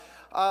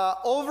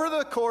over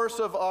the course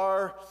of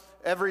our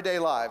everyday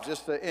lives,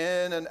 just the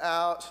in and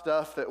out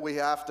stuff that we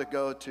have to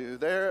go to,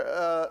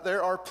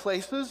 there are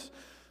places,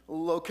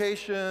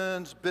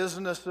 locations,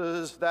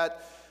 businesses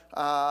that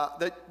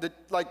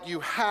like you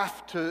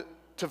have to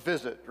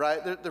visit,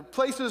 right? They're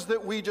places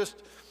that we just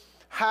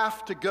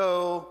have to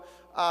go,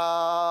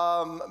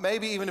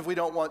 maybe even if we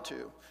don't want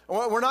to.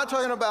 We're not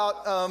talking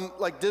about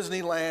like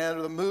Disneyland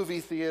or the movie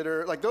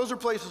theater. Like those are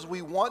places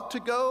we want to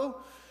go.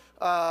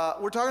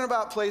 We're talking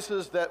about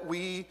places that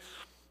we'd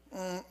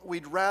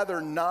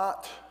rather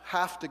not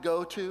have to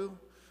go to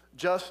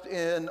just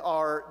in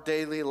our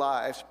daily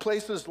lives.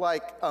 Places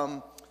like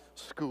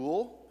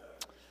school,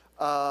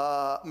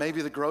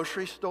 maybe the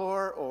grocery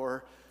store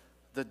or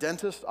the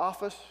dentist's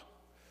office.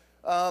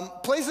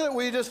 Places that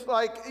we just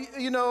like,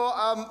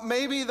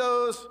 maybe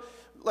those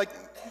like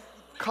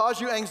cause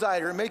you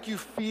anxiety or make you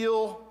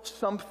feel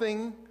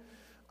something.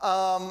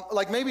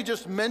 Like maybe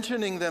just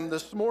mentioning them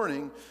this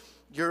morning,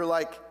 you're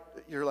like,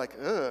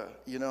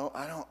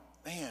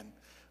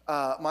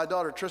 my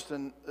daughter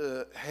Tristan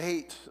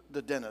hates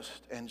the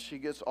dentist, and she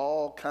gets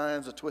all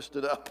kinds of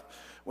twisted up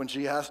when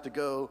she has to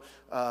go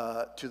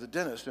to the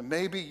dentist. And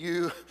maybe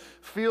you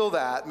feel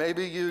that,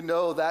 maybe you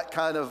know that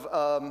kind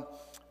of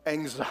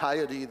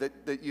anxiety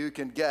that you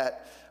can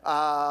get.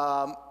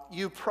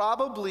 You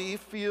probably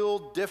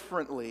feel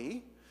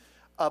differently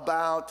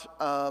about,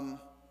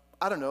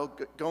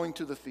 going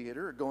to the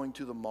theater or going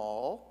to the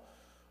mall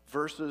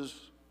versus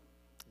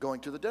going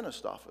to the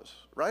dentist office,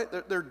 right?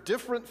 There are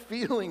different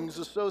feelings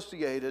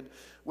associated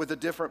with the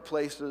different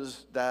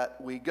places that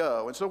we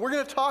go. And so we're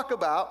going to talk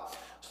about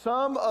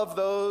some of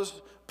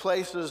those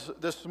places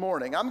this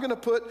morning. I'm going to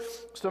put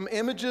some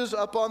images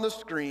up on the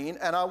screen,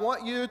 and I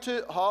want you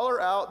to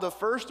holler out the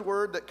first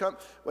word that comes.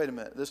 Wait a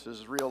minute, this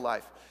is real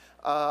life.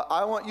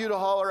 I want you to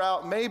holler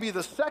out maybe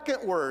the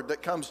second word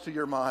that comes to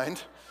your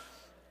mind.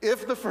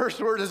 If the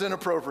first word is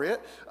inappropriate,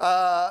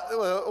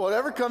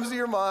 whatever comes to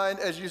your mind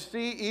as you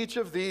see each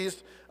of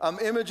these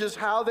images,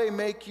 how they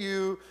make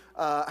you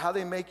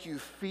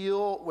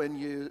feel when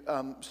you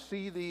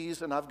see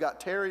these. And I've got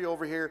Terry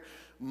over here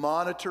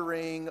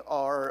monitoring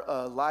our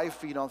live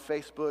feed on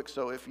Facebook.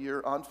 So if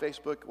you're on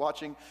Facebook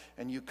watching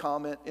and you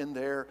comment in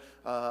there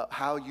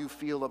how you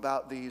feel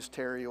about these,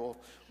 Terry will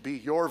be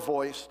your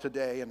voice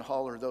today and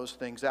holler those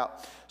things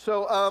out.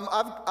 So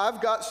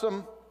I've got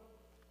some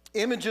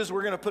images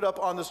we're going to put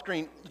up on the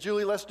screen.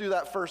 Julie, let's do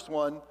that first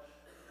one.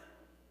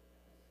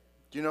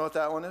 Do you know what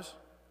that one is?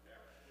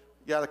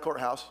 Yeah, the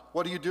courthouse.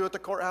 What do you do at the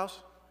courthouse?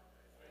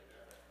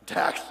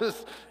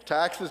 Taxes,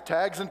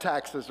 tags and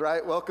taxes,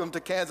 right? Welcome to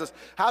Kansas.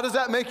 How does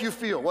that make you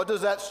feel? What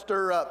does that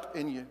stir up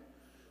in you?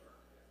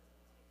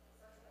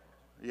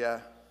 Yeah.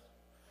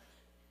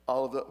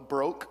 All of the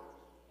broke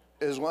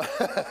is one.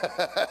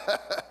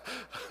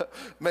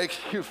 Makes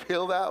you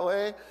feel that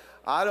way?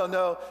 I don't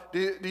know.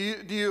 Do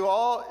you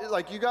all,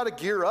 like, you got to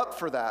gear up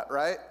for that,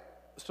 right?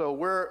 So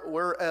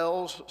we're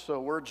L's, so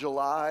we're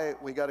July.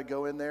 We got to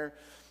go in there.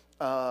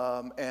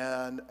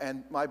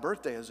 And my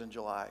birthday is in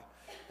July.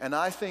 And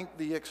I think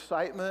the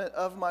excitement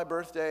of my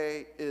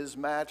birthday is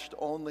matched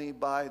only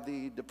by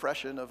the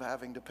depression of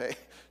having to pay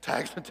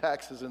tax and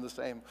taxes in the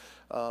same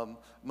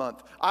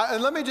month.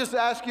 And let me just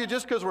ask you,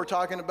 just because we're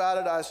talking about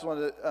it, I just want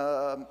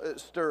to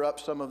stir up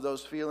some of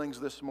those feelings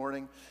this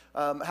morning.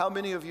 How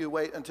many of you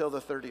wait until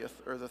the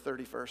 30th or the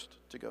 31st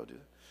to go do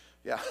it?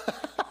 Yeah.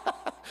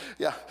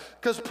 Yeah,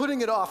 because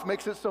putting it off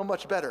makes it so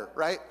much better,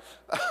 right?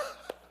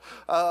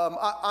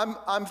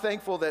 I'm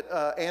thankful that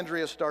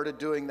Andrea started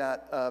doing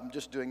that,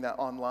 just doing that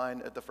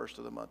online at the first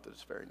of the month.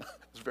 It's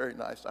very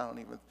nice. I don't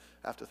even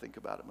have to think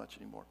about it much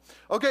anymore.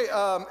 Okay,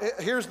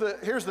 here's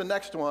the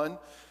next one.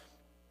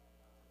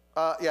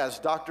 It's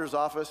doctor's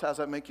office. How's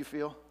that make you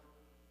feel?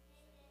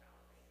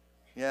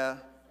 Yeah.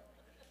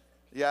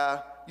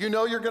 You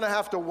know you're going to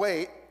have to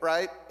wait,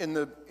 right, in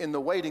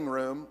the waiting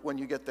room when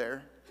you get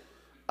there,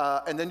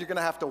 and then you're going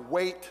to have to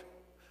wait.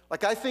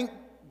 Like, I think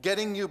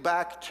getting you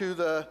back to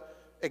the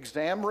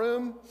exam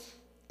room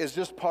is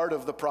just part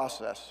of the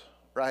process,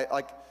 right?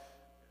 Like,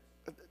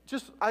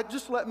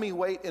 just let me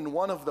wait in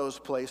one of those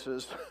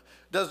places.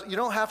 You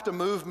don't have to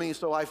move me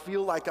so I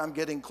feel like I'm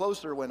getting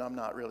closer when I'm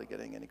not really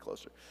getting any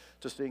closer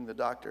to seeing the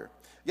doctor.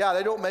 Yeah,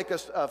 they don't make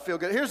us feel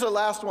good. Here's the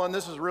last one.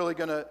 This is really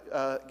going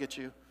to get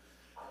you.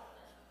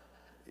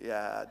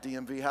 Yeah,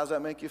 DMV. How's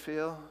that make you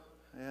feel?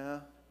 Yeah.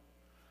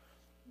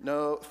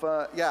 No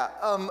fun. Yeah.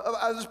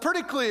 It's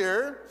pretty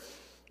clear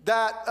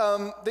that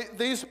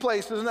these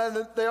places,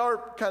 and they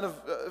are kind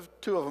of,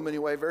 two of them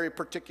anyway, very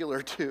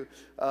particular to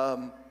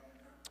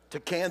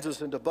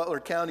Kansas and to Butler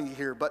County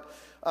here, but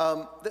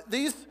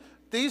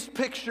these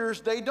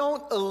pictures, they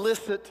don't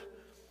elicit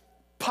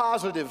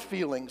positive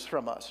feelings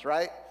from us,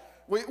 right?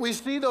 We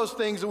see those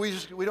things and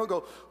we don't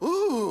go,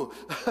 ooh,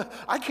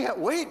 I can't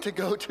wait to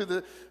go to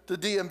the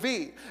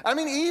DMV. I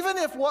mean, even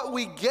if what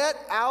we get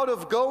out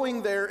of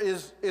going there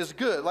is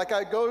good, like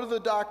I go to the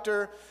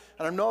doctor,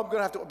 and I know I'm going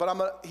to have to,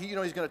 but he's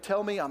going to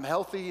tell me I'm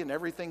healthy and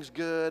everything's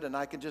good and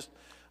I can just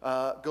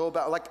go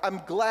about. Like,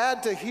 I'm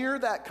glad to hear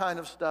that kind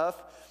of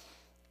stuff.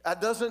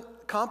 that doesn't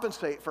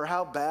compensate for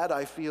how bad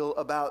I feel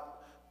about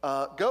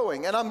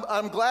going. And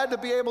I'm glad to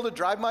be able to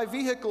drive my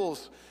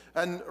vehicles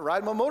and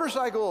ride my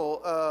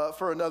motorcycle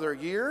for another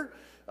year.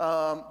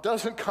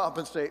 Doesn't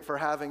compensate for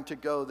having to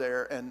go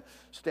there and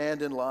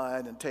stand in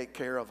line and take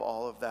care of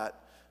all of that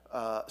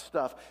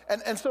stuff.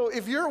 And so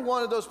if you're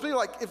one of those people,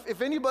 like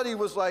if anybody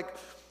was like,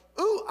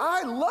 ooh,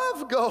 I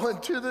love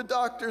going to the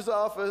doctor's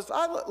office,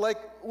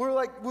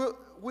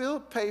 we'll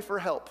pay for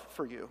help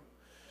for you.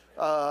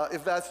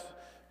 If that's,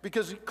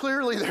 because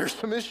clearly there's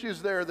some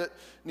issues there that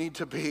need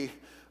to be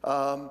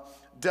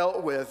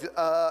dealt with.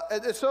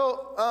 And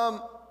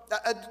so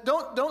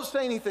don't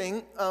say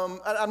anything. I'm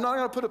not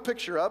going to put a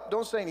picture up.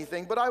 Don't say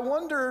anything. But I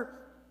wonder,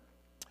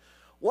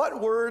 what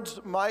words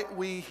might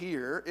we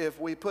hear if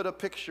we put a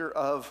picture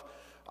of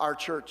our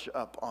church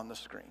up on the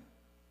screen?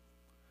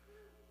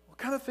 What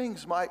kind of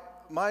things might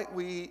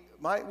we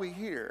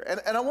hear?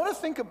 And I want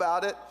to think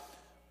about it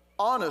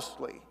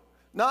honestly.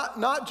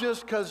 Not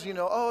just because,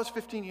 it's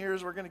 15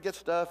 years, we're going to get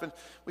stuff, and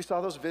we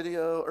saw those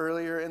video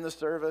earlier in the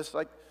service.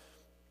 Like,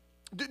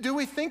 do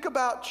we think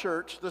about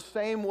church the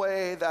same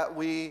way that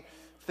we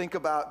think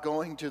about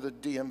going to the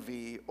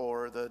DMV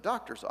or the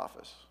doctor's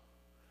office?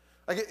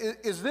 Like,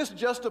 is this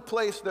just a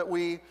place that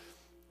we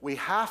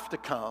have to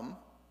come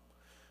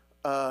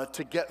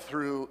to get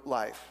through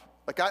life?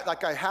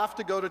 Like I have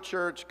to go to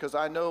church because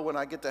I know when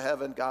I get to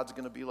heaven, God's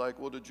going to be like,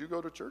 well, did you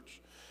go to church?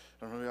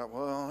 And I'm going to be like,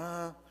 well,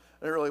 I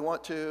didn't really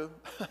want to.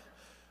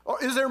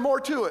 Or is there more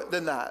to it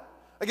than that?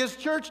 Like, is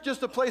church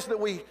just a place that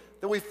we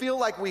feel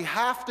like we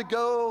have to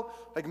go?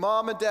 Like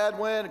mom and dad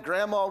went, and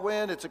grandma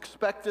went, it's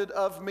expected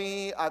of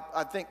me.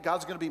 I think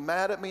God's going to be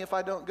mad at me if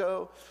I don't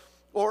go.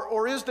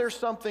 Or is there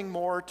something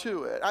more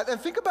to it? And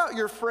think about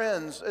your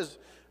friends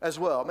as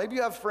well. Maybe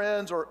you have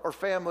friends or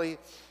family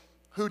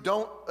who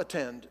don't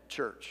attend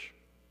church.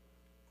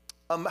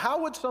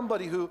 How would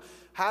somebody who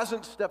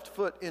hasn't stepped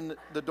foot in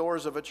the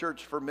doors of a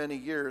church for many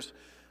years,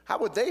 how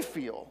would they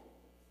feel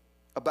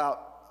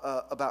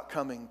about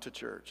coming to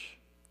church?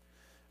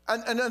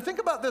 And think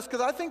about this,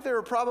 because I think there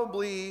are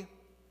probably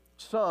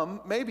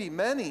some, maybe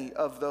many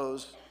of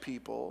those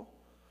people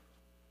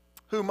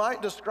who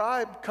might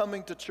describe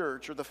coming to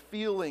church, or the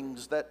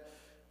feelings that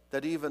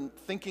even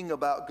thinking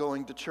about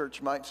going to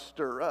church might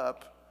stir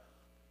up.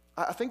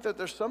 I think that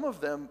there's some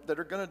of them that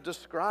are going to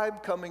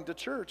describe coming to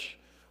church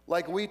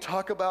like we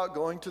talk about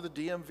going to the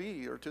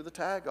DMV or to the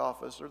tag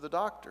office or the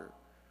doctor.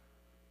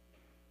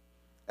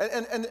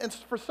 And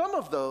for some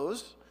of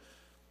those,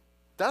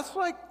 that's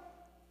like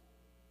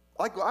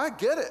I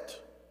get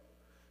it.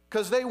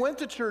 Because they went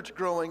to church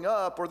growing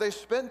up, or they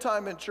spent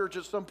time in church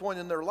at some point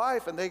in their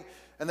life, and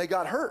they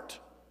got hurt.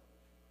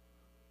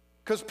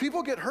 Because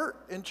people get hurt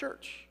in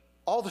church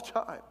all the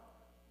time.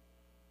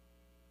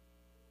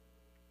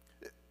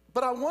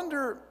 But I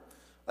wonder,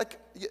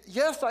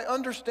 yes, I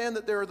understand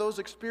that there are those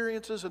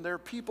experiences, and there are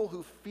people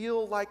who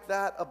feel like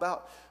that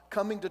about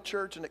coming to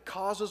church, and it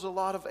causes a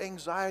lot of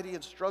anxiety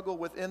and struggle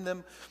within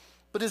them.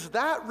 But is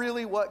that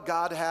really what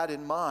God had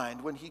in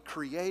mind when he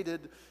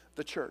created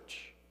the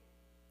church?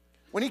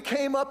 When he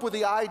came up with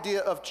the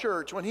idea of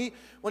church, when he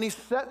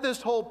set this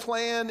whole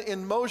plan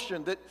in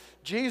motion that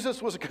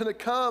Jesus was going to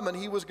come and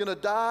he was going to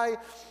die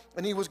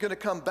and he was going to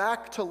come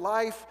back to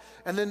life,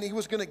 and then he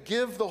was going to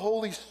give the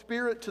Holy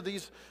Spirit to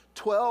these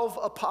 12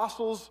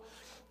 apostles,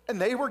 and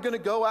they were going to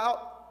go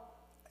out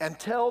and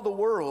tell the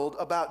world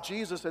about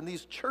Jesus, and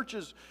these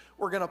churches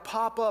were going to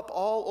pop up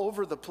all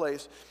over the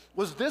place.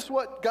 Was this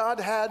what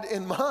God had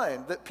in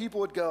mind? That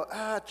people would go,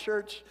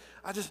 church,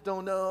 I just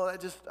don't know.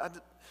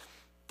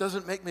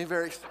 Doesn't make me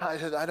very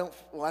excited. I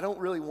don't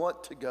really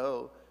want to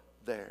go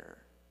there.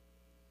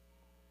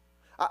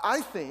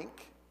 I think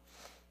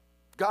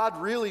God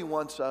really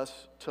wants us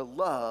to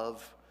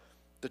love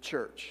the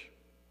church.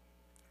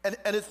 And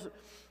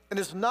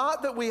it's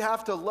not that we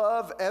have to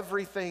love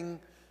everything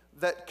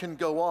that can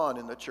go on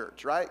in the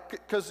church, right?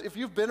 Because if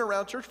you've been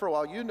around church for a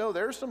while, you know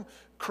there's some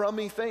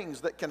crummy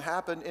things that can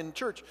happen in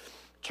church.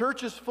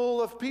 Church is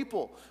full of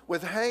people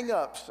with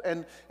hang-ups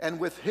and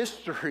with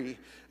history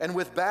and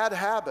with bad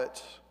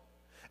habits.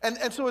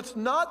 And so it's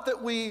not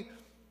that we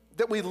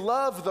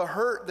love the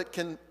hurt that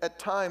can at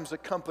times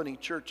accompany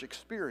church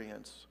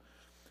experience,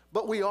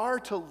 but we are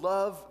to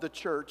love the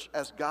church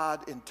as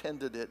God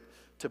intended it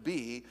to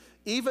be,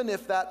 even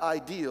if that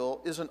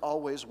ideal isn't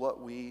always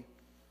what we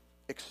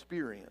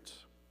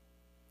experience.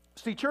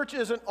 See, church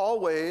isn't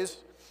always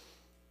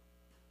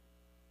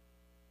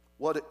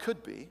what it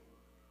could be,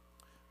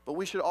 but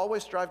we should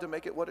always strive to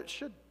make it what it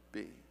should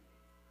be.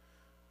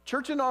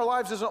 Church in our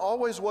lives isn't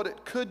always what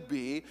it could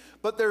be,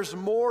 but there's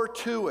more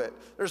to it.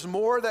 There's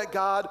more that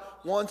God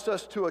wants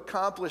us to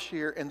accomplish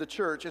here in the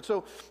church. And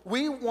so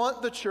we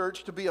want the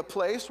church to be a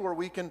place where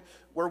we can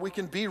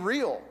be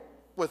real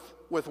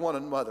with one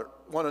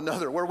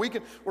another, where we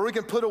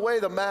can put away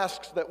the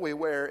masks that we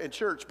wear in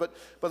church. But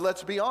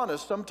let's be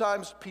honest,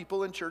 sometimes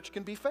people in church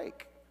can be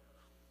fake.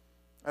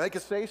 And they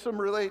can say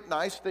some really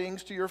nice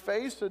things to your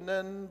face, and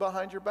then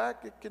behind your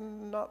back, it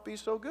can not be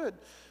so good.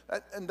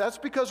 And that's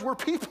because we're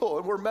people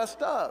and we're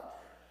messed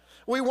up.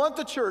 We want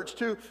the church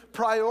to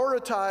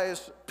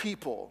prioritize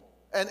people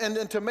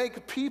and to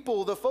make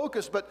people the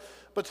focus,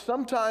 but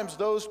sometimes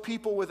those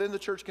people within the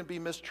church can be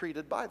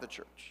mistreated by the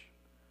church.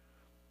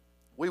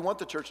 We want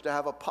the church to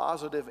have a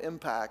positive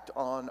impact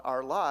on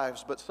our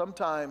lives, but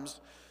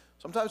sometimes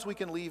we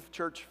can leave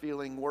church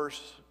feeling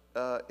worse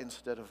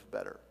instead of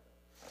better.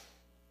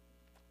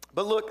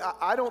 But look,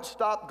 I don't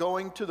stop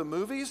going to the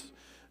movies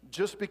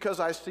just because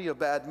I see a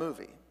bad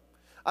movie.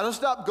 I don't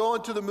stop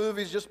going to the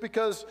movies just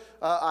because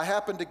I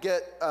happened to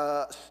get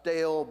a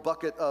stale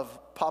bucket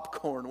of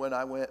popcorn when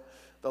I went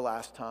the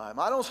last time.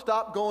 I don't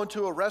stop going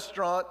to a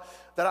restaurant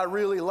that I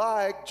really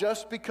like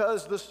just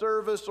because the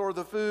service or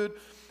the food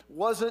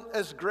wasn't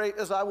as great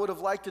as I would have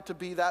liked it to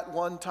be that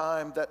one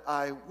time that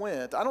I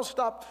went. I don't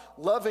stop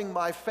loving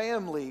my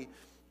family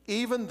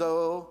even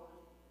though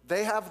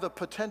they have the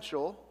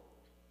potential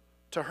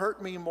to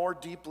hurt me more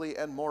deeply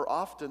and more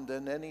often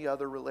than any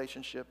other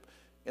relationship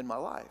in my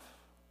life.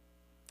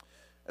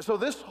 And so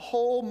this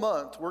whole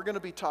month, we're going to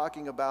be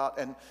talking about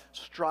and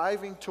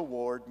striving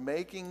toward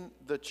making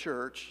the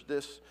church,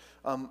 this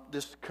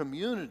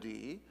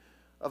community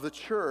of the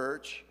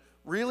church,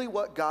 really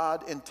what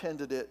God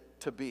intended it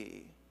to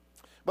be.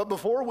 But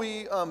before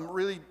we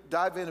really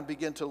dive in and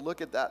begin to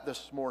look at that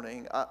this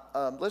morning,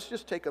 let's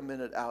just take a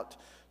minute out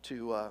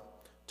to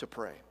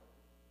pray.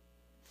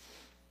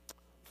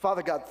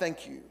 Father God,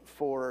 thank you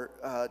for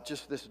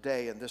just this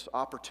day and this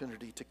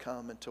opportunity to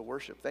come and to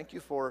worship. Thank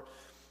you for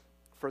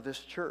this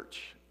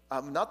church.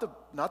 Not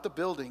the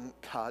building,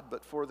 God,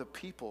 but for the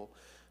people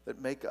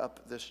that make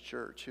up this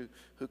church,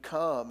 who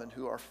come and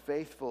who are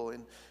faithful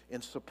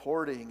in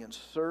supporting and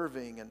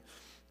serving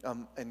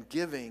and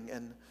giving.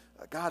 And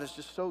God, it's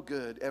just so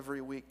good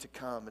every week to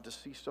come and to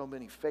see so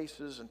many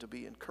faces and to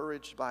be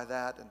encouraged by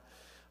that.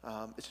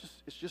 And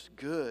it's just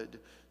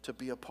good to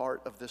be a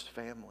part of this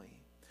family.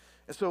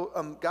 And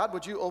so, God,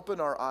 would you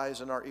open our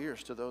eyes and our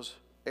ears to those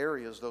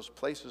areas, those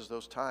places,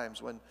 those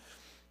times when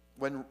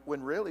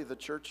really the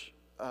church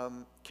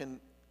can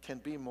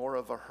be more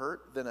of a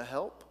hurt than a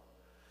help.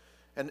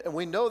 And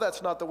we know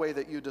that's not the way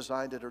that you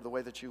designed it or the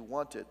way that you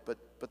want it,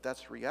 but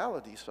that's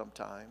reality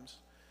sometimes.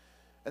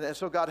 And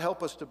so God,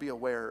 help us to be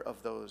aware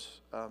of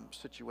those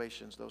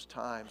situations, those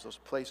times, those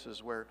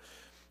places where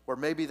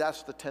maybe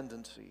that's the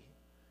tendency.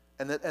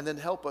 And then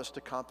help us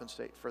to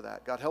compensate for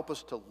that. God, help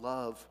us to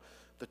love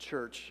the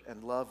church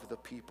and love the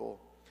people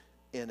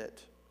in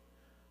it.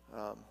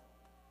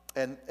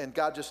 And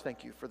God, just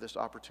thank you for this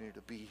opportunity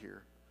to be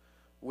here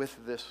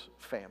with this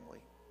family.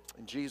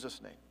 In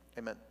Jesus' name,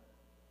 amen.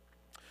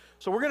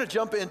 So we're going to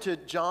jump into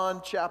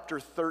John chapter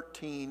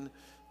 13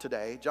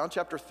 today. John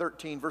chapter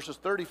 13, verses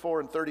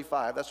 34 and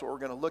 35. That's what we're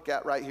going to look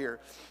at right here.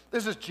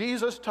 This is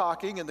Jesus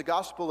talking in the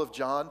Gospel of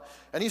John,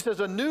 and he says,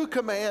 "A new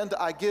command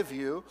I give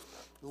you,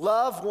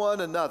 love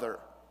one another.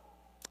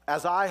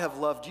 As I have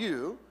loved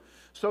you,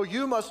 so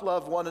you must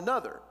love one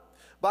another.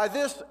 By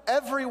this,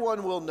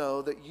 everyone will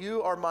know that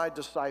you are my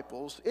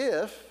disciples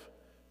if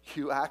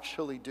you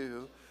actually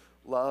do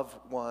love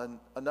one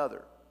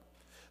another."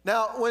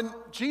 Now, when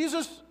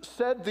Jesus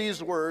said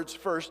these words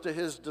first to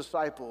his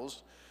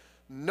disciples,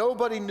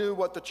 nobody knew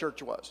what the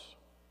church was.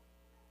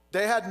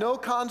 They had no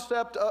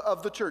concept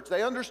of the church.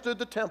 They understood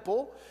the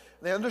temple.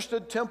 They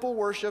understood temple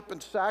worship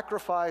and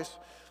sacrifice,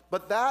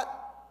 but that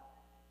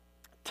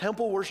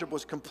temple worship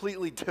was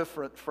completely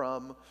different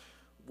from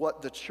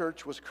what the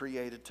church was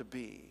created to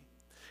be.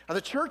 And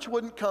the church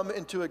wouldn't come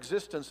into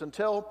existence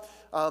until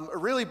it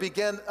really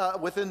began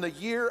within the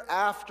year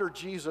after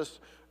Jesus'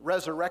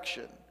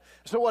 resurrection.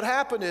 So what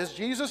happened is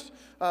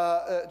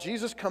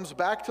Jesus comes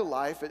back to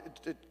life.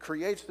 It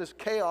creates this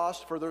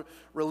chaos for the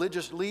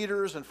religious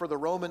leaders and for the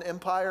Roman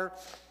Empire.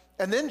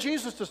 And then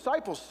Jesus'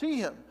 disciples see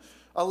him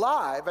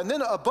alive. And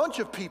then a bunch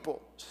of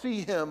people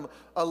see him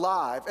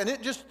alive. And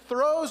it just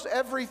throws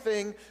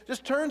everything,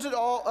 just turns it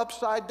all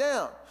upside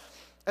down.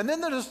 And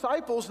then the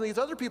disciples and these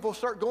other people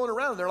start going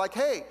around. They're like,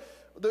 hey,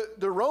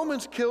 the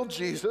Romans killed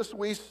Jesus.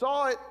 We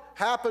saw it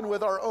happen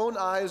with our own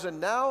eyes, and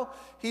now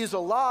he's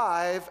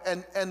alive,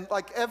 and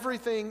like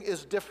everything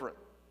is different.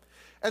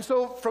 And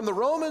so from the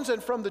Romans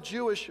and from the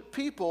Jewish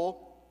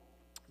people,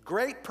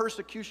 great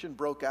persecution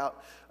broke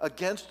out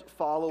against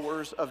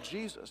followers of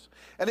Jesus.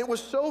 And it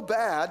was so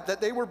bad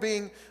that they were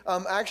being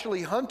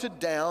actually hunted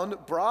down,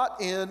 brought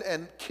in,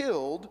 and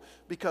killed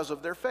because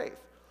of their faith.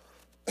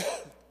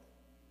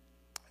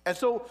 And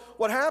so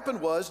what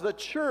happened was the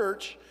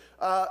church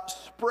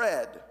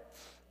spread.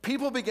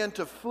 People began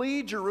to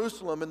flee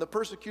Jerusalem in the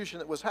persecution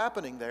that was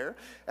happening there.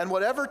 And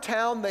whatever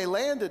town they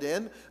landed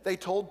in, they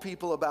told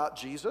people about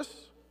Jesus.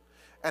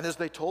 And as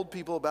they told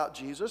people about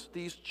Jesus,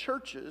 these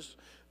churches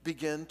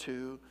began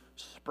to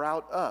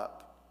sprout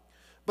up.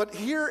 But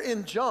here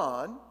in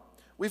John,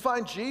 we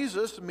find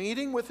Jesus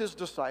meeting with his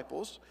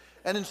disciples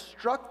and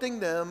instructing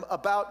them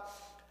about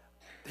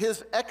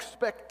his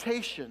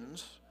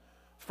expectations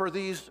for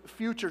these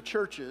future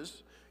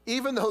churches,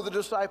 even though the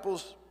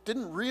disciples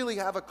didn't really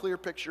have a clear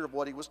picture of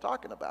what he was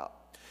talking about.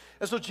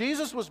 And so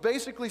Jesus was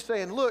basically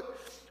saying, look,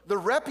 the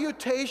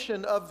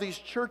reputation of these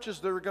churches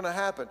that are going to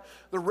happen,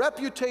 the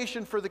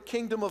reputation for the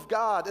kingdom of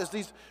God as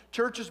these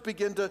churches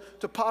begin to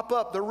pop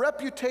up, the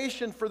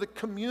reputation for the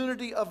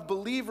community of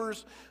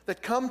believers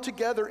that come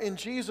together in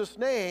Jesus'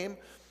 name,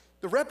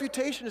 the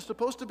reputation is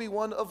supposed to be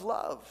one of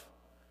love.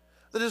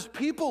 That as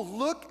people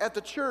look at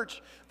the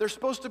church, they're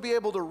supposed to be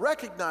able to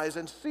recognize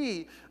and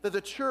see that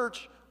the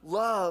church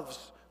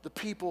loves the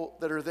people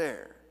that are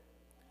there.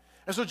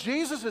 And so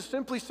Jesus is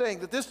simply saying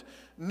that this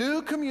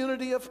new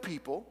community of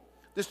people,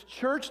 this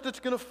church that's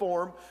going to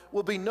form,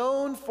 will be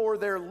known for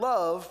their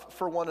love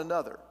for one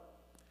another.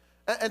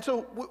 And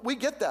so we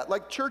get that.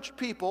 Like, church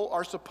people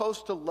are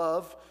supposed to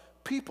love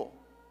people,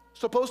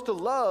 supposed to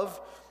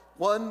love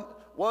one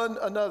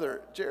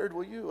another. Jared,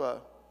 will you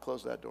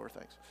close that door?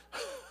 Thanks.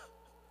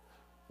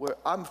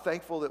 I'm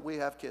thankful that we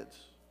have kids.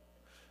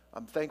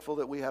 I'm thankful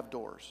that we have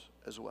doors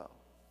as well.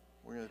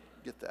 We're going to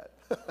get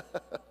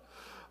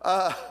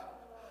that.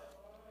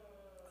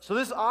 So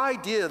this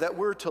idea that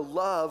we're to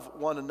love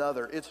one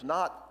another, it's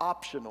not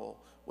optional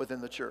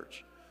within the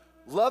church.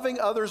 Loving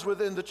others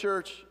within the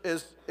church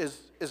is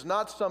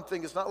not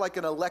something, it's not like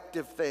an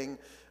elective thing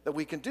that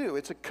we can do.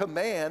 It's a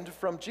command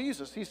from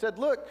Jesus. He said,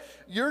 look,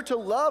 you're to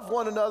love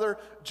one another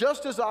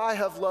just as I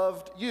have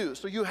loved you.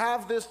 So you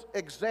have this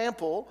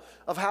example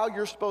of how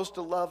you're supposed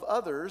to love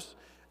others,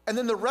 and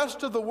then the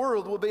rest of the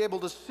world will be able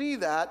to see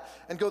that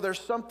and go, there's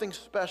something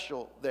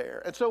special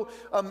there. And so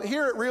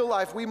here at Real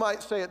Life, we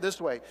might say it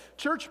this way.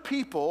 Church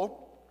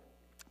people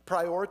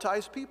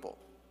prioritize people.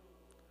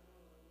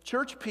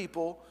 Church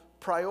people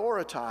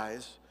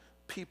prioritize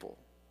people.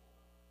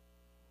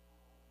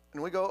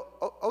 And we go,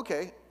 oh,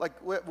 okay, like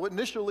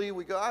initially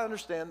we go, I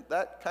understand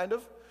that kind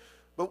of,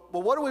 but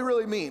what do we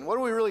really mean? What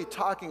are we really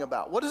talking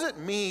about? What does it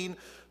mean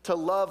to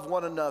love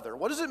one another?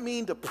 What does it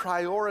mean to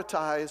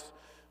prioritize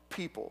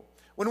people?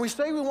 When we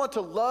say we want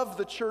to love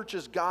the church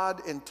as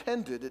God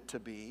intended it to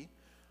be,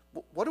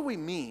 what do we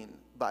mean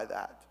by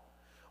that?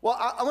 Well,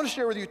 I want to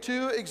share with you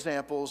two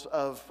examples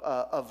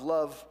of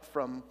love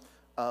from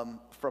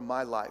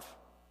my life.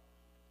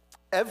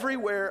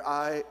 Everywhere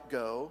I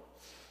go,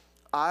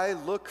 I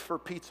look for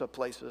pizza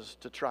places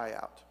to try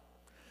out.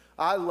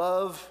 I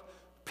love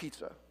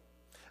pizza.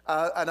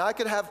 And I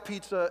could have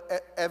pizza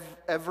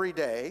every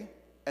day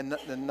and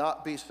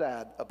not be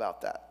sad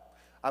about that.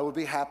 I would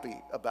be happy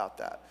about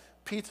that.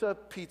 Pizza,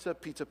 pizza,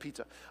 pizza,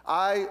 pizza.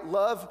 I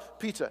love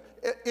pizza.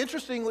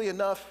 Interestingly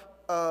enough,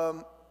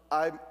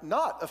 I'm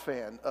not a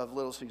fan of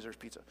Little Caesars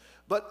pizza.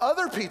 But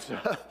other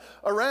pizza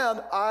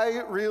around,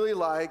 I really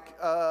like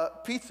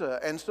pizza.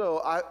 And so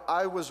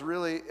I was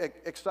really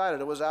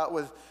excited. I was out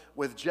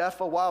with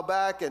Jeff a while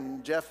back,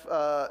 and Jeff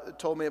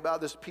told me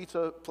about this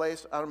pizza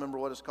place. I don't remember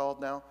what it's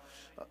called now.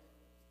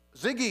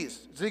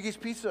 Ziggy's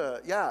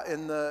Pizza, yeah,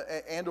 in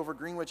the Andover,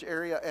 Greenwich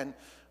area, and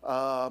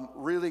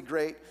really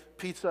great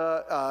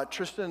pizza.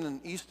 Tristan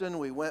and Easton,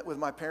 we went with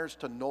my parents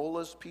to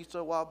Nola's Pizza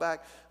a while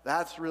back.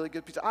 That's really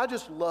good pizza. I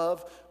just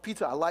love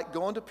pizza. I like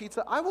going to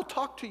pizza. I will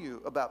talk to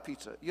you about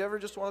pizza. You ever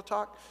just want to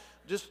talk?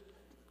 Just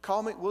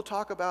call me. We'll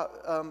talk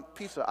about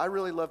pizza. I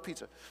really love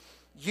pizza.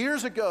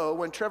 Years ago,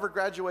 when Trevor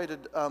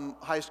graduated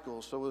high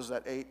school, so was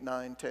that 8,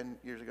 9, 10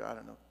 years ago? I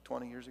don't know,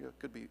 20 years ago?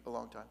 Could be a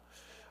long time.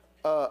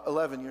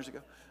 11 years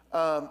ago.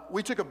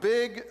 We took a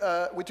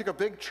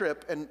big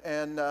trip,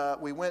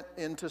 and we went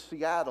into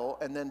Seattle,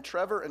 and then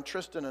Trevor and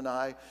Tristan and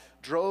I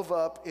drove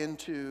up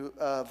into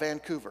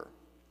Vancouver.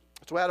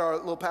 So we had our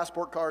little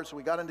passport cards, so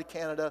we got into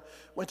Canada,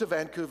 went to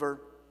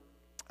Vancouver,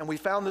 and we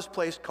found this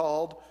place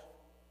called,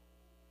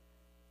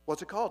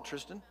 what's it called,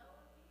 Tristan?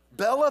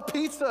 Bella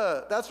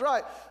Pizza. That's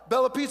right,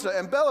 Bella Pizza.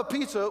 And Bella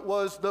Pizza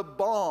was the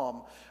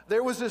bomb.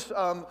 There was this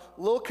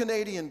little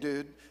Canadian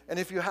dude, and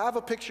if you have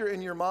a picture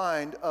in your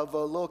mind of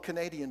a little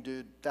Canadian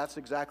dude, that's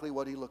exactly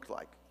what he looked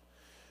like.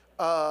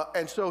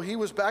 And so he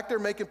was back there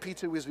making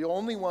pizza. He was the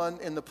only one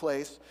in the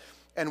place.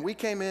 And we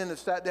came in and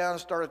sat down and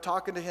started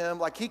talking to him.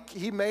 Like,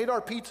 he made our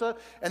pizza,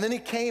 and then he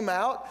came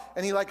out,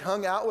 and he like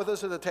hung out with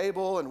us at the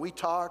table, and we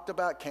talked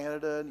about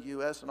Canada and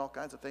U.S. and all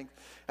kinds of things.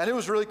 And it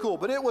was really cool.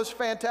 But it was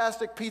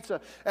fantastic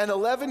pizza. And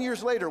 11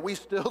 years later, we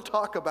still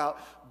talk about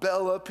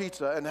Bella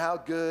Pizza and how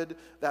good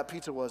that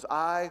pizza was.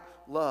 I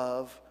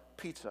love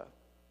pizza.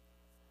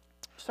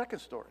 Second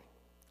story.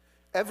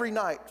 Every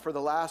night for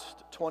the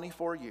last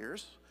 24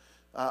 years,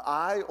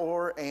 I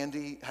or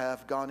Andy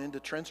have gone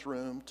into Trent's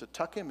room to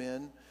tuck him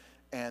in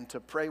and to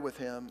pray with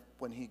him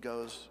when he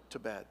goes to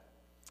bed.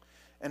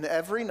 And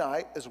every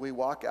night as we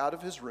walk out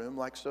of his room,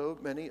 like so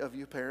many of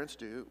you parents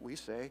do, we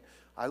say,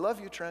 I love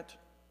you, Trent.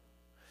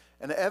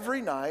 And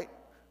every night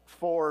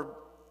for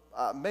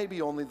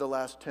maybe only the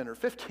last 10 or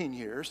 15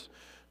 years,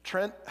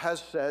 Trent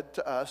has said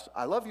to us,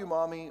 I love you,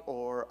 Mommy,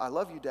 or I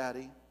love you,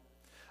 Daddy.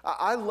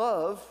 I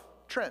love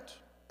Trent,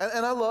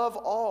 and I love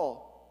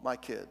all my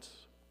kids.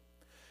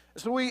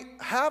 So we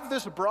have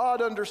this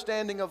broad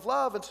understanding of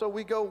love, and so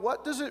we go,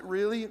 what does it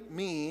really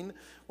mean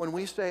when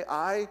we say,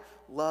 I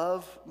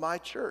love my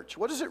church?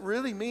 What does it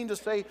really mean to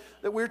say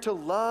that we're to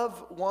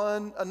love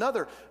one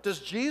another? Does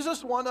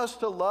Jesus want us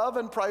to love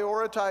and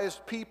prioritize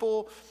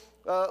people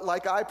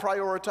like I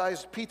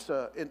prioritize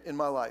pizza in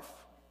my life?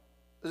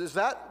 Is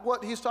that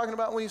what he's talking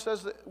about when he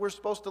says that we're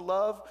supposed to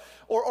love?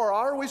 Or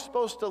are we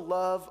supposed to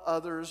love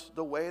others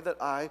the way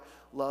that I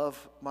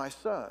love my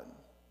son?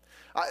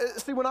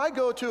 See, when I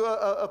go to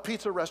a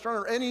pizza restaurant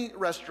or any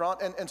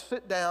restaurant and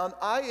sit down,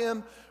 I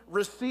am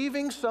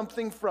receiving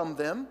something from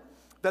them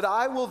that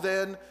I will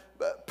then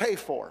pay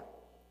for.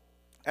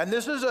 And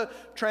this is a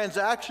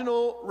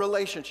transactional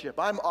relationship.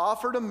 I'm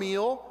offered a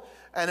meal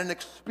and an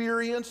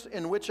experience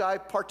in which I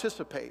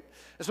participate.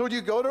 And so when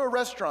you go to a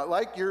restaurant,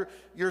 like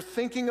you're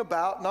thinking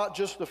about not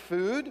just the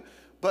food,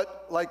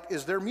 but like,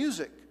 is there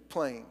music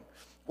playing?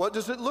 What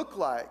does it look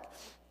like?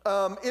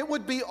 It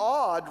would be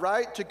odd,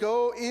 right, to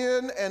go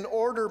in and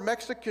order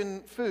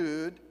Mexican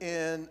food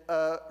in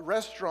a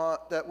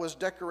restaurant that was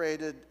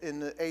decorated in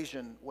the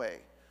Asian way.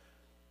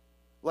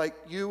 Like,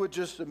 you would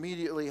just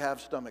immediately have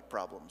stomach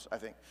problems, I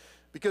think.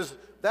 Because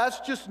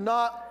that's just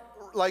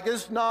not, like,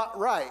 it's not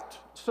right.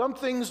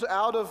 Something's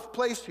out of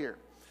place here.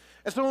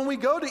 And so when we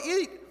go to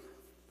eat,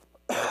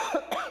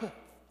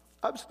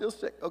 I'm still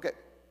sick, okay.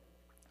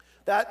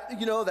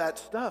 That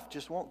stuff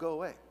just won't go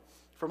away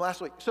from last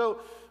week.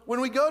 So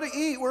when we go to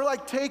eat, we're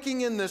like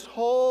taking in this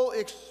whole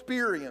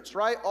experience,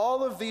 right?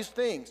 All of these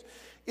things.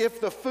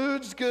 If the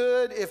food's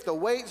good, if the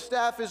wait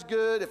staff is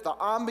good, if the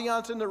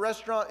ambiance in the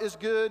restaurant is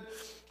good,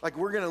 like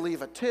we're going to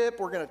leave a tip,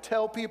 we're going to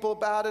tell people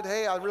about it.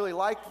 Hey, I really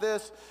like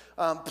this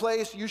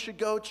place. You should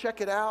go check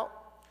it out.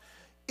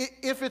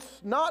 If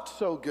it's not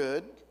so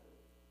good,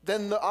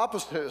 then the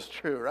opposite is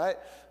true, right?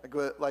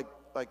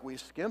 Like we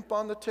skimp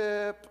on the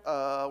tip.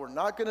 We're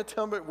not going to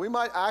tell them. We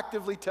might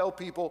actively tell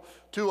people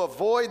to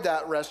avoid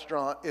that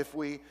restaurant if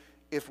we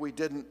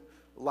didn't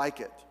like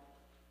it.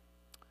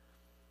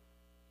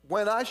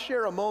 When I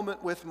share a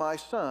moment with my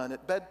son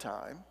at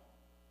bedtime,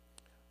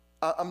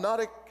 I'm not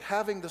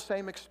having the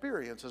same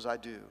experience as I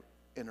do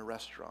in a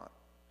restaurant.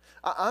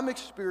 I'm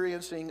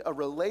experiencing a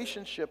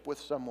relationship with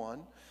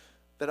someone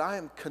that I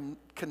am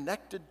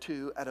connected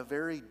to at a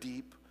very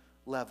deep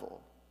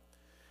level.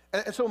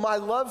 And so my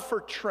love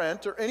for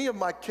Trent or any of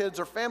my kids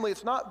or family,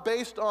 it's not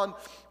based on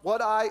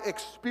what I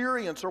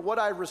experience or what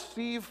I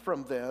receive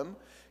from them.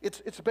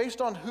 It's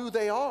based on who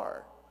they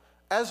are.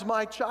 As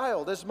my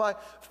child, as my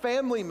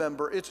family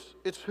member,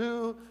 it's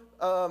who,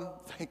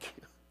 thank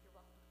you.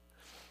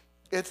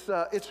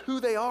 It's who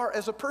they are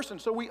as a person.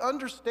 So we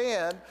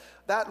understand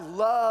that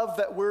love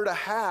that we're to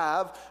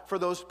have for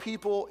those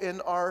people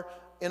in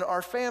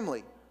our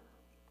family.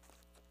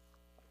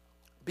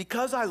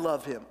 Because I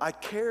love him, I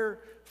care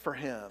for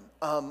him.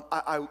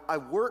 I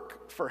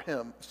work for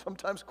him,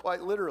 sometimes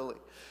quite literally.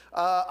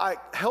 I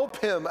help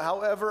him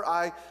however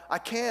I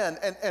can.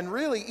 And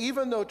really,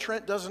 even though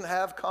Trent doesn't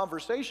have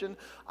conversation,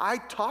 I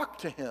talk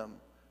to him,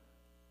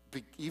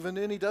 even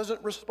when he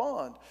doesn't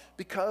respond,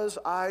 because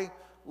I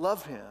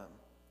love him.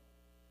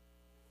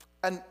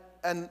 And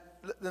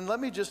then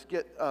let me just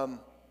get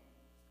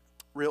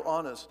real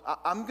honest.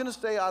 I'm going to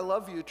say I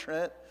love you,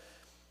 Trent,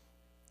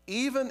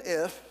 even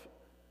if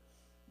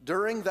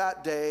during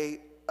that day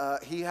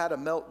he had a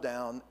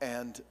meltdown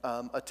and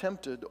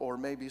attempted or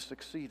maybe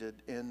succeeded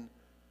in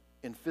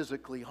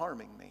physically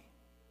harming me.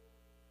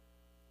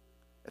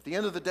 At the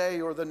end of the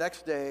day or the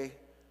next day,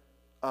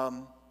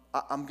 I'm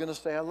going to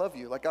say I love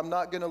you. Like, I'm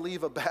not going to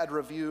leave a bad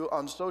review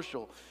on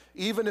social.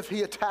 Even if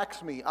he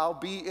attacks me, I'll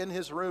be in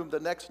his room the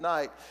next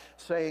night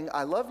saying,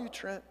 I love you,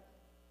 Trent.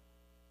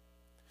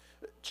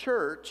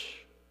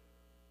 Church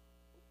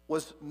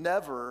was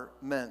never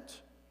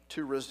meant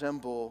to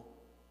resemble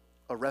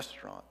a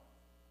restaurant.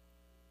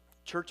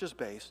 Church is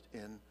based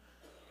in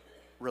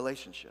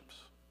relationships.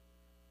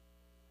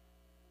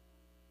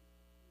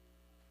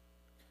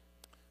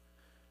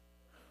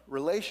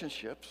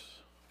 Relationships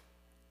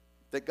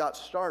that got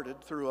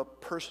started through a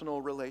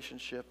personal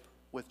relationship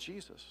with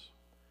Jesus.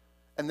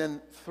 And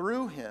then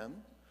through him,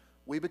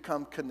 we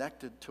become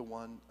connected to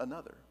one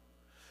another.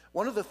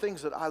 One of the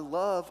things that I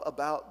love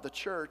about the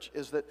church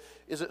is that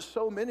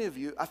so many of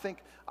you, I think,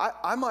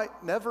 I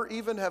might never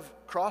even have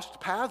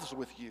crossed paths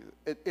with you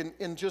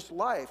in just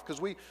life,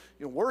 because we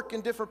work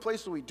in different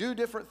places, we do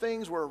different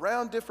things, we're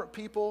around different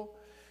people,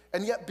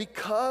 and yet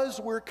because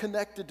we're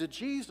connected to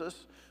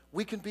Jesus,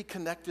 we can be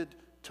connected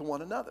to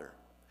one another.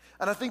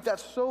 And I think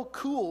that's so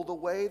cool the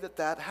way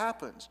that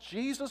happens.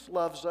 Jesus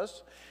loves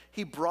us.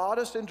 He brought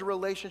us into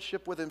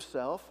relationship with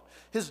himself.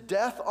 His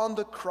death on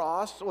the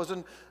cross was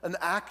an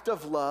act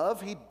of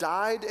love. He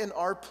died in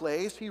our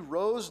place. He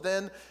rose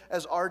then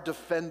as our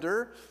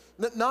defender,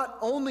 not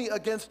only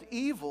against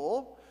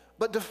evil,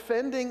 but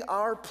defending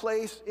our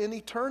place in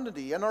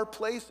eternity and our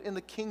place in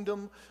the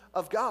kingdom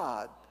of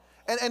God.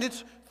 And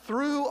it's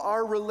through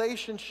our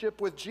relationship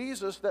with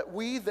Jesus that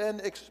we then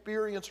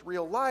experience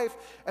real life,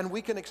 and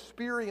we can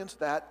experience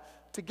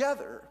that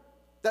together.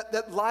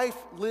 That life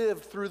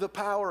lived through the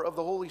power of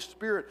the Holy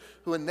Spirit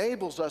who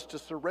enables us to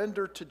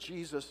surrender to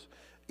Jesus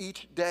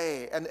each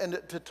day and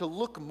to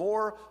look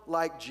more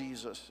like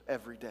Jesus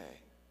every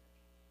day.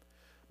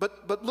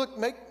 But look,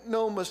 make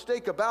no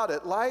mistake about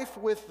it, life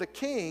with the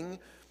King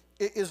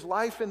is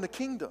life in the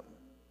kingdom.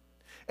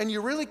 And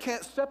you really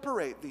can't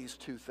separate these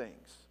two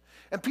things.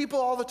 And people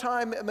all the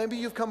time, maybe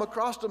you've come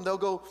across them, they'll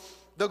go,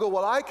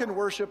 well, I can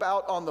worship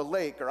out on the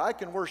lake, or I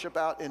can worship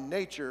out in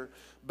nature,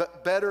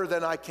 but better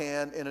than I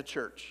can in a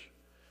church.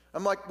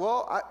 I'm like,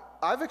 well,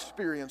 I've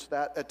experienced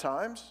that at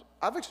times.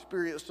 I've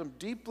experienced some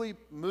deeply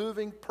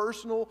moving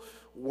personal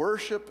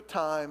worship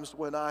times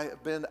when I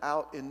have been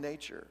out in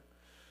nature.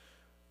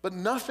 But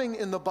nothing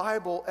in the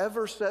Bible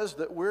ever says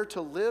that we're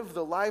to live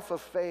the life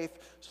of faith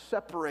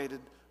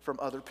separated from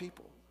other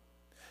people.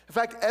 In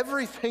fact,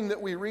 everything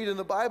that we read in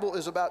the Bible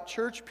is about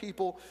church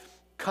people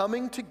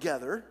coming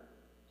together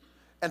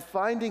and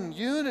finding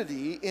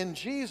unity in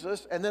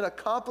Jesus and then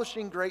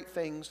accomplishing great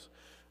things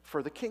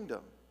for the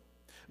kingdom.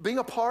 Being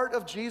a part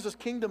of Jesus'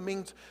 kingdom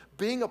means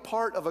being a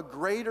part of a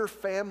greater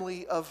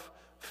family of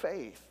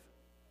faith.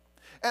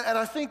 And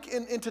I think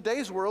in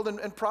today's world,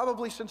 and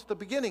probably since the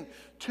beginning,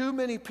 too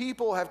many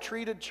people have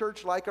treated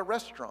church like a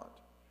restaurant.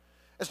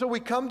 And so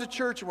we come to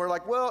church and we're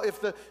like, well, if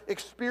the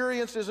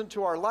experience isn't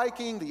to our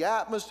liking, the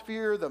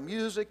atmosphere, the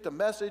music, the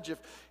message,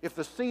 if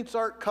the seats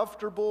aren't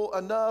comfortable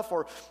enough,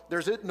 or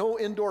there's no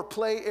indoor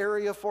play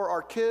area for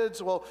our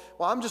kids, well,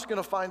 I'm just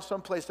going to find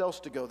someplace else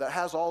to go that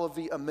has all of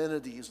the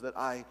amenities that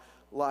I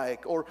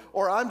like, or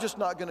I'm just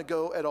not going to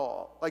go at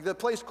all. Like the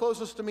place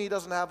closest to me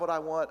doesn't have what I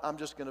want, I'm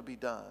just going to be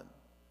done.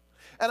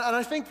 And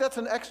I think that's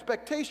an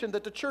expectation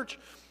that the church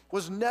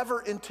was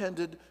never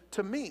intended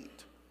to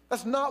meet.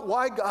 That's not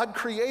why God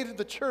created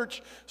the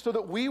church, so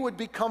that we would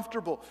be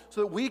comfortable, so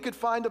that we could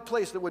find a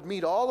place that would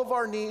meet all of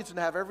our needs and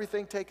have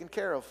everything taken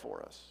care of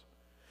for us.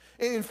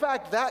 In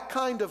fact, that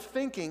kind of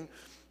thinking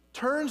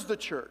turns the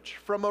church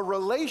from a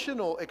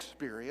relational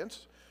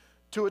experience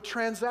to a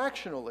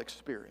transactional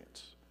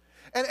experience.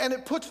 And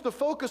it puts the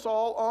focus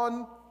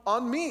all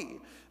on me.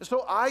 And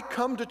so I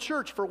come to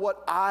church for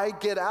what I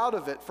get out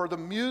of it, for the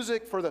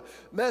music, for the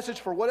message,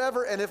 for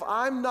whatever. And if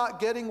I'm not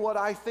getting what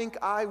I think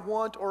I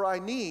want or I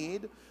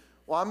need,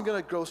 well, I'm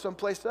going to go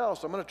someplace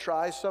else. I'm going to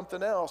try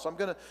something else. I'm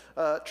going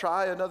to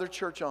try another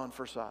church on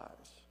for size.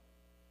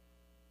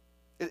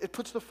 It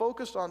puts the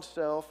focus on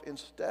self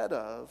instead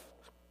of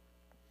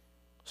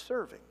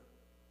serving.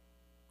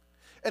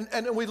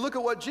 And we look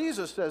at what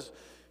Jesus says.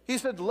 He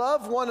said,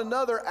 love one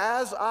another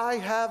as I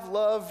have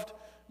loved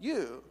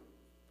you.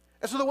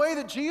 And so the way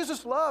that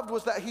Jesus loved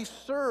was that he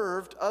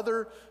served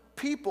other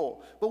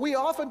people. But we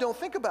often don't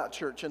think about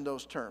church in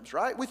those terms,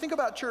 right? We think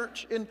about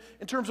church in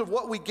terms of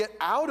what we get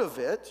out of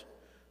it,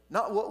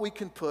 not what we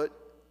can put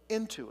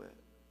into it.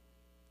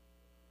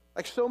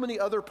 Like so many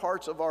other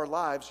parts of our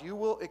lives, you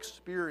will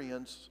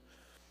experience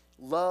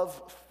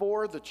love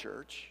for the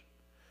church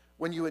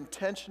when you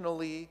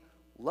intentionally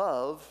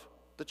love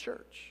the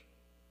church.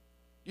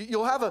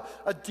 You'll have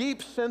a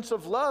deep sense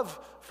of love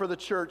for the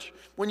church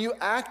when you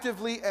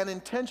actively and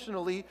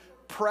intentionally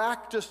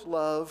practice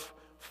love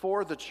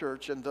for the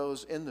church and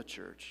those in the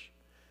church.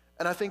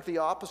 And I think the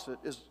opposite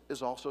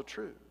is also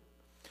true.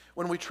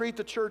 When we treat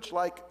the church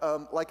like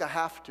I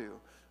have to,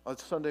 on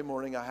Sunday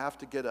morning I have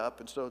to get up,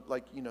 and so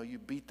you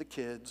beat the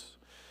kids,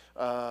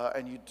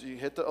 and you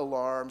hit the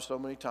alarm so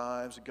many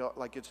times,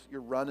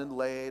 you're running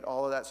late,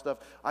 all of that stuff.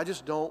 I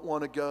just don't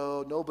want to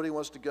go. Nobody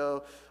wants to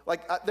go.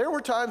 There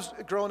were times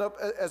growing up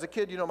as a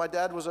kid, my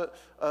dad was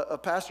a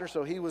pastor,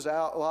 so he was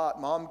out a lot.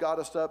 Mom got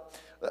us up.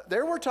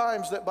 There were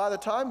times that by the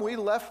time we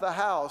left the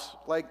house,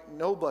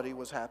 nobody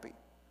was happy.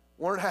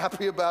 Weren't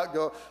happy about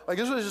going.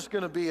 This was just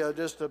going to be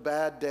just a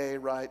bad day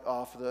right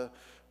off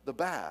the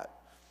bat.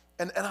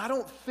 And I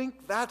don't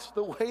think that's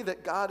the way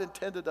that God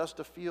intended us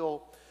to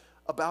feel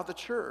about the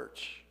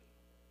church.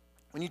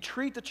 When you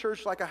treat the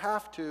church like a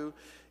have to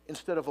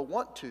instead of a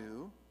want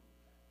to,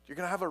 you're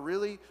going to have a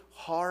really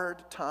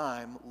hard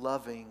time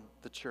loving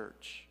the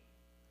church.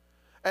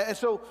 And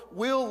so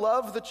we'll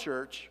love the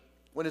church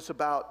when it's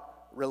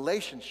about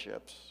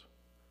relationships,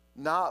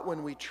 not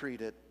when we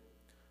treat it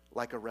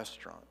like a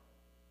restaurant.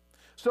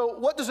 So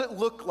what does it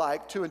look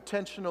like to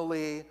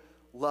intentionally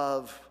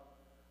love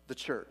the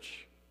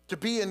church? To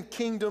be in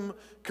kingdom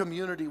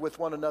community with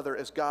one another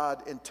as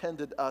God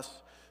intended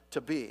us to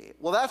be.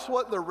 Well, that's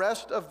what the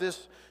rest of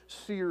this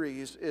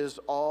series is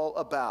all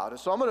about. And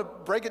so I'm going to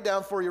break it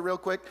down for you real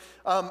quick.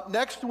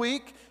 Next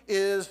week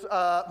is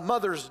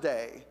Mother's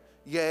Day.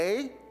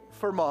 Yay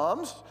for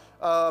moms.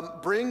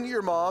 Bring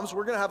your moms.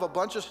 We're going to have a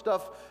bunch of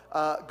stuff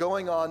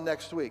going on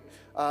next week.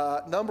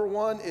 Number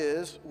one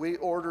is we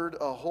ordered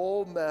a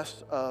whole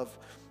mess of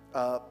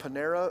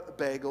Panera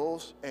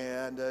bagels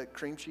and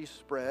cream cheese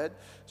spread.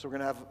 So we're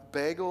going to have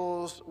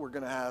bagels. We're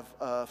going to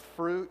have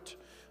fruit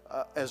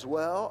as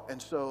well.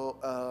 And so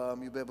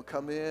you'll be able to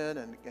come in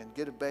and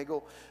get a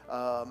bagel.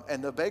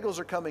 And the bagels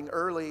are coming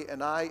early,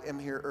 and I am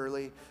here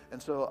early.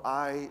 And so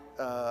I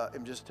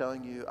am just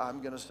telling you,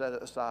 I'm going to set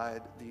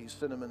aside the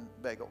cinnamon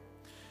bagel.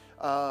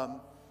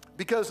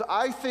 Because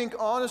I think,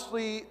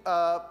 honestly,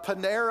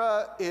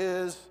 Panera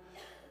is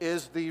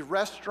the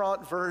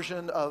restaurant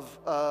version of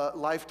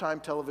Lifetime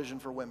television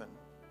for women.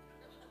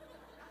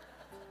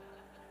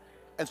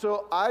 And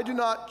so I do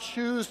not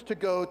choose to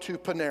go to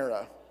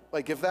Panera.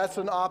 Like, if that's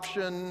an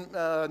option,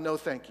 no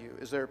thank you.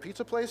 Is there a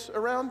pizza place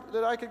around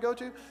that I could go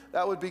to?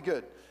 That would be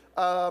good.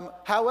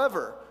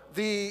 However,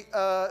 the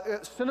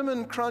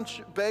Cinnamon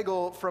Crunch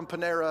Bagel from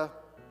Panera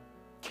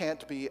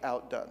can't be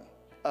outdone.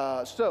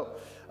 So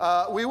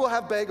we will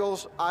have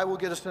bagels. I will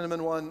get a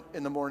cinnamon one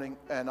in the morning,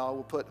 and I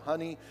will put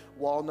honey,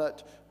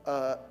 walnut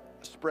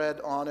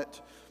spread on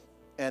it.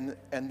 And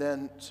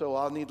then, so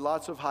I'll need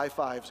lots of high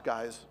fives,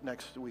 guys,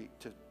 next week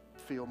to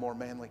feel more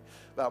manly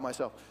about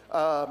myself.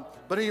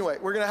 But anyway,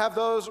 we're gonna have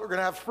those. We're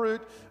gonna have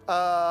fruit.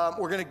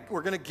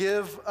 We're gonna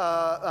give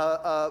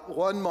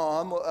one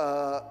mom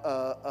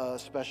a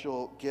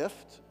special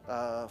gift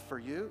for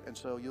you, and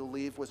so you'll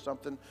leave with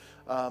something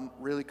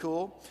really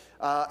cool.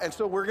 And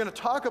so we're gonna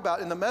talk about,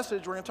 in the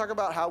message, we're gonna talk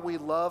about how we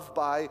love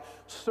by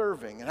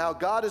serving, and how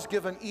God has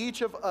given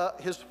each of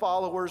his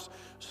followers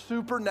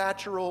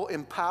supernatural,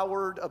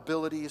 empowered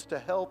abilities to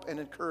help and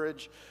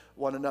encourage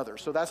one another.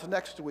 So that's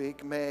next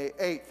week, May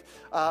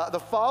 8th. The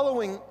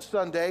following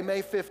Sunday,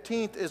 May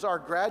 15th, is our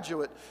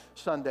graduate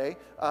Sunday.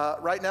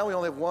 Right now we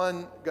only have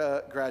one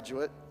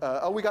graduate.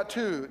 We got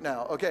two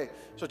now. Okay,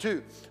 so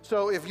two.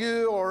 So if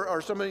you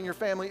or somebody in your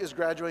family is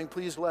graduating,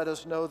 please let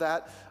us know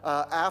that.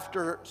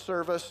 After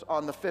service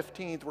on the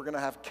 15th, we're going to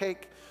have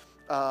cake.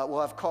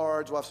 We'll have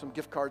cards. We'll have some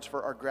gift cards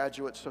for our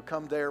graduates. So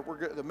come there.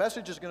 The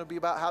message is going to be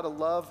about how to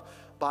love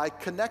by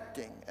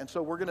connecting. And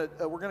so we're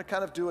gonna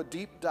kind of do a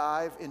deep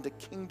dive into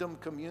kingdom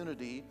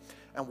community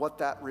and what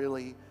that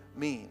really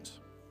means.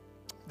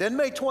 Then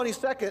May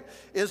 22nd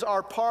is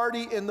our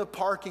party in the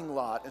parking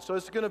lot. And so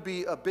it's gonna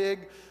be a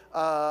big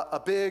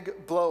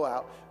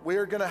blowout.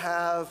 We're gonna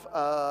have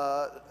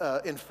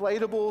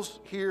inflatables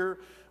here.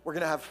 We're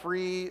gonna have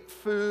free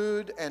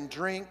food and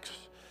drinks.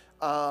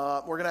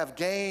 We're gonna have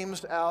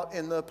games out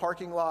in the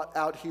parking lot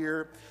out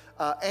here.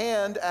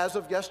 And as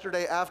of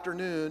yesterday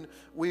afternoon,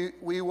 we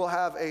will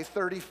have a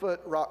 30-foot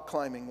rock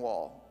climbing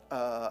wall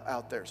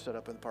out there set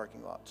up in the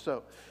parking lot.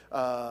 So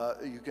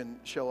you can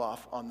show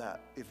off on that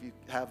if you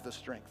have the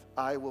strength.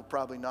 I will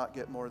probably not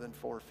get more than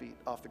 4 feet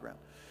off the ground.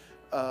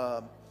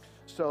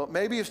 So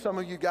maybe if some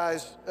of you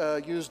guys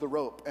use the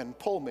rope and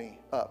pull me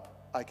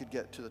up, I could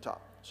get to the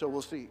top. So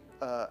we'll see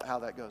how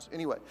that goes.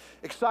 Anyway,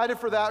 excited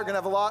for that. We're going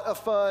to have a lot of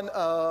fun.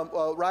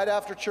 Right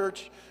after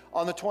church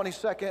on the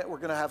 22nd, we're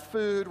going to have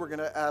food. We're going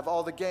to have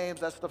all the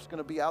games. That stuff's going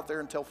to be out there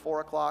until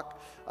 4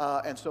 o'clock.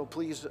 And so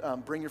please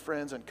bring your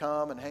friends and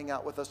come and hang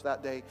out with us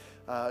that day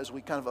as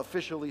we kind of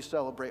officially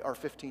celebrate our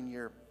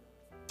 15-year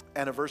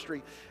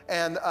anniversary.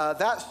 And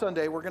that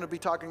Sunday, we're going to be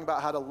talking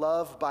about how to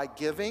love by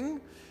giving.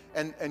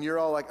 And you're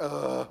all like,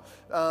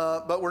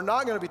 but we're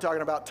not going to be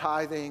talking about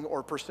tithing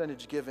or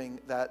percentage giving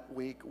that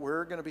week.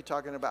 We're going to be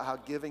talking about how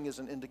giving is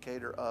an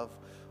indicator of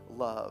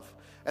love.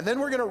 And then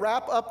we're going to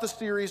wrap up the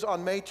series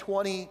on May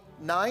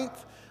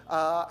 29th.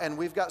 And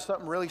we've got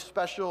something really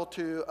special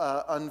to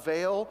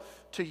unveil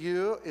to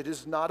you. It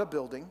is not a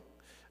building,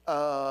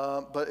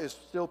 but it's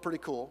still pretty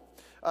cool.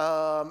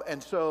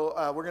 And so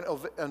we're going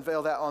to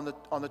unveil that on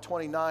the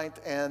 29th.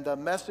 And the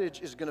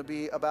message is going to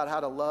be about how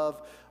to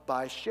love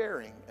by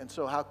sharing. And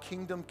so how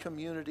kingdom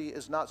community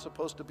is not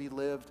supposed to be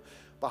lived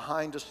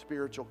behind a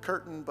spiritual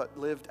curtain, but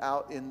lived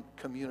out in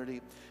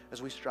community as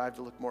we strive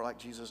to look more like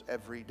Jesus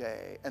every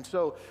day. And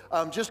so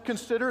just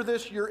consider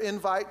this your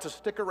invite to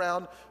stick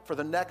around for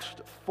the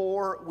next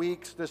 4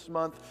 weeks this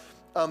month.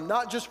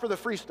 Not just for the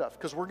free stuff,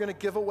 because we're going to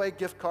give away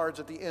gift cards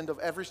at the end of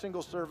every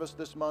single service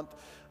this month.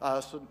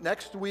 So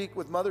next week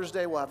with Mother's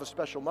Day, we'll have a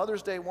special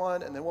Mother's Day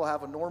one, and then we'll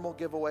have a normal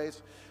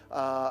giveaways.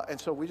 And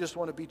so we just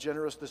want to be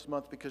generous this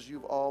month because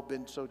you've all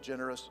been so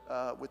generous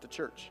with the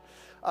church.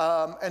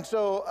 And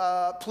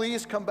so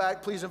please come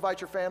back. Please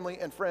invite your family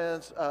and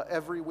friends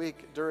every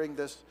week during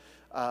this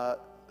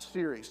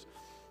series.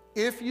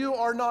 If you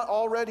are not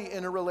already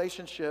in a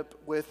relationship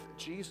with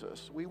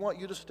Jesus, we want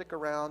you to stick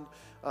around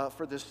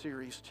for this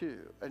series too.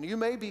 And you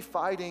may be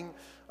fighting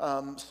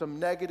some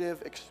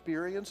negative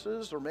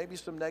experiences or maybe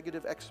some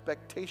negative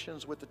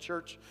expectations with the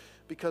church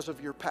because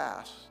of your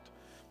past.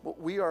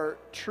 But we are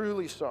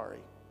truly sorry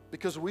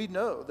because we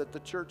know that the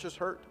church has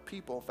hurt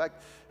people. In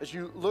fact, as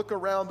you look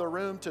around the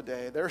room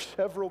today, there are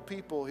several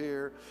people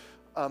here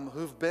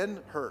who've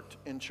been hurt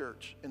in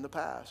church in the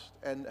past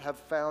and have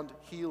found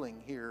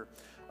healing here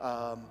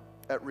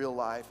at Real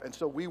Life. And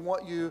so we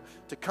want you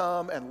to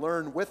come and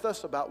learn with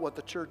us about what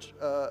the church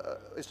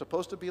is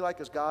supposed to be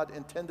like as God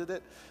intended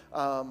it.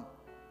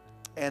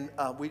 And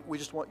we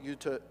just want you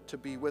to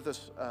be with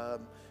us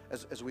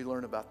as we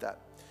learn about that.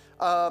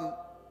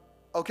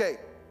 Okay.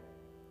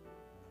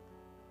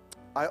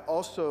 I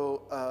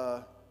also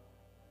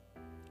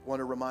want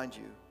to remind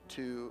you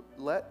to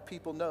let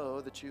people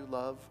know that you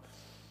love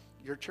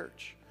your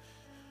church.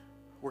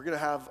 We're going to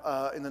have,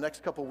 in the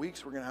next couple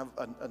weeks, we're going to have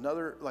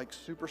another like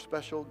super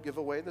special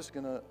giveaway that's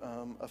going to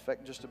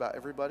affect just about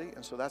everybody.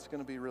 And so that's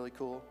going to be really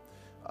cool.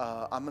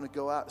 I'm going to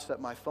go out and set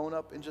my phone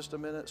up in just a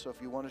minute. So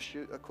if you want to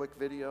shoot a quick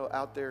video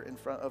out there in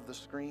front of the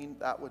screen,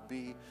 that would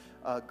be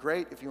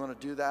great. If you want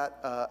to do that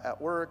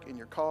at work, in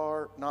your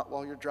car, not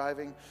while you're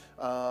driving,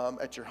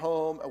 at your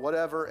home,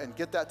 whatever, and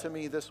get that to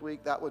me this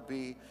week, that would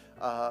be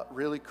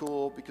really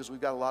cool, because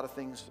we've got a lot of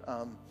things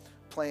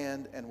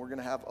planned, and we're going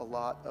to have a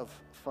lot of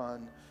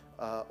fun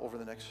over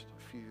the next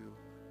few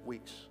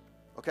weeks.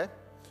 Okay?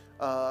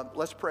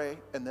 Let's pray,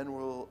 and then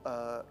we'll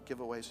give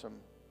away some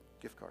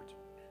gift cards.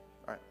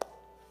 All right.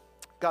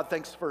 God,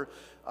 thanks for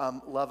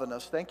loving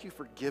us. Thank you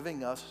for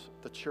giving us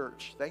the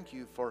church. Thank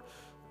you for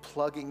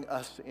plugging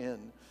us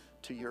in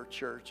to your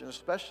church, and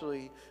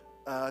especially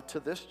to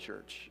this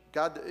church.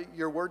 God,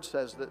 your word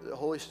says that the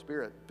Holy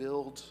Spirit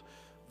builds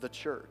the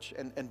church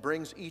and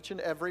brings each and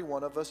every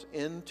one of us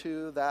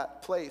into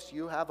that place.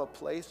 You have a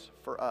place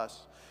for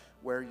us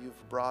where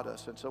you've brought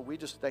us. And so we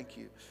just thank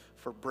you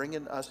for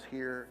bringing us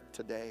here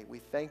today. We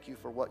thank you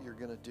for what you're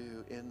going to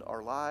do in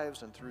our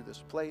lives and through this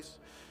place.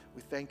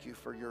 We thank you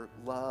for your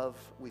love.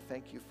 We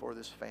thank you for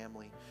this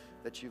family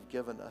that you've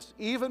given us.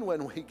 Even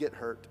when we get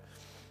hurt,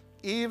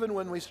 even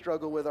when we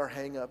struggle with our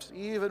hang-ups,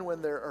 even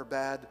when there are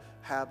bad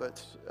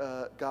habits,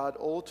 God,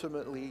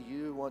 ultimately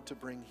you want to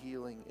bring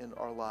healing in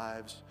our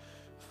lives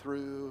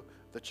through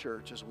the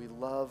church as we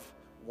love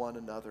one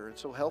another. And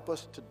so help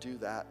us to do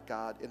that,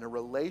 God, in a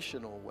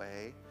relational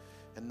way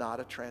and not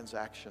a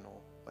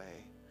transactional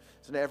way.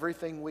 It's in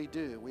everything we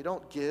do. We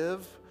don't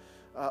give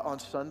on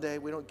Sunday.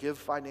 We don't give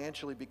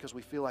financially because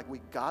we feel like we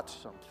got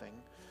something.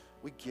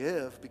 We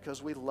give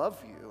because we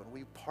love you and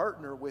we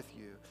partner with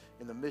you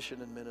in the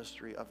mission and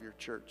ministry of your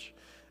church.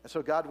 And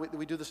so, God,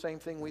 we do the same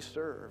thing we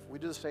serve. We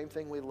do the same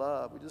thing we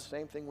love. We do the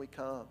same thing we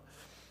come.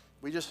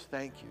 We just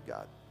thank you,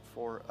 God,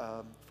 for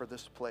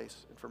this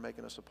place and for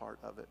making us a part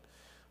of it.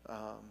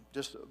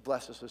 Just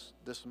bless us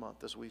this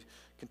month as we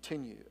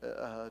continue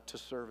to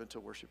serve and to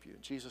worship you.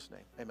 In Jesus'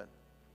 name, amen.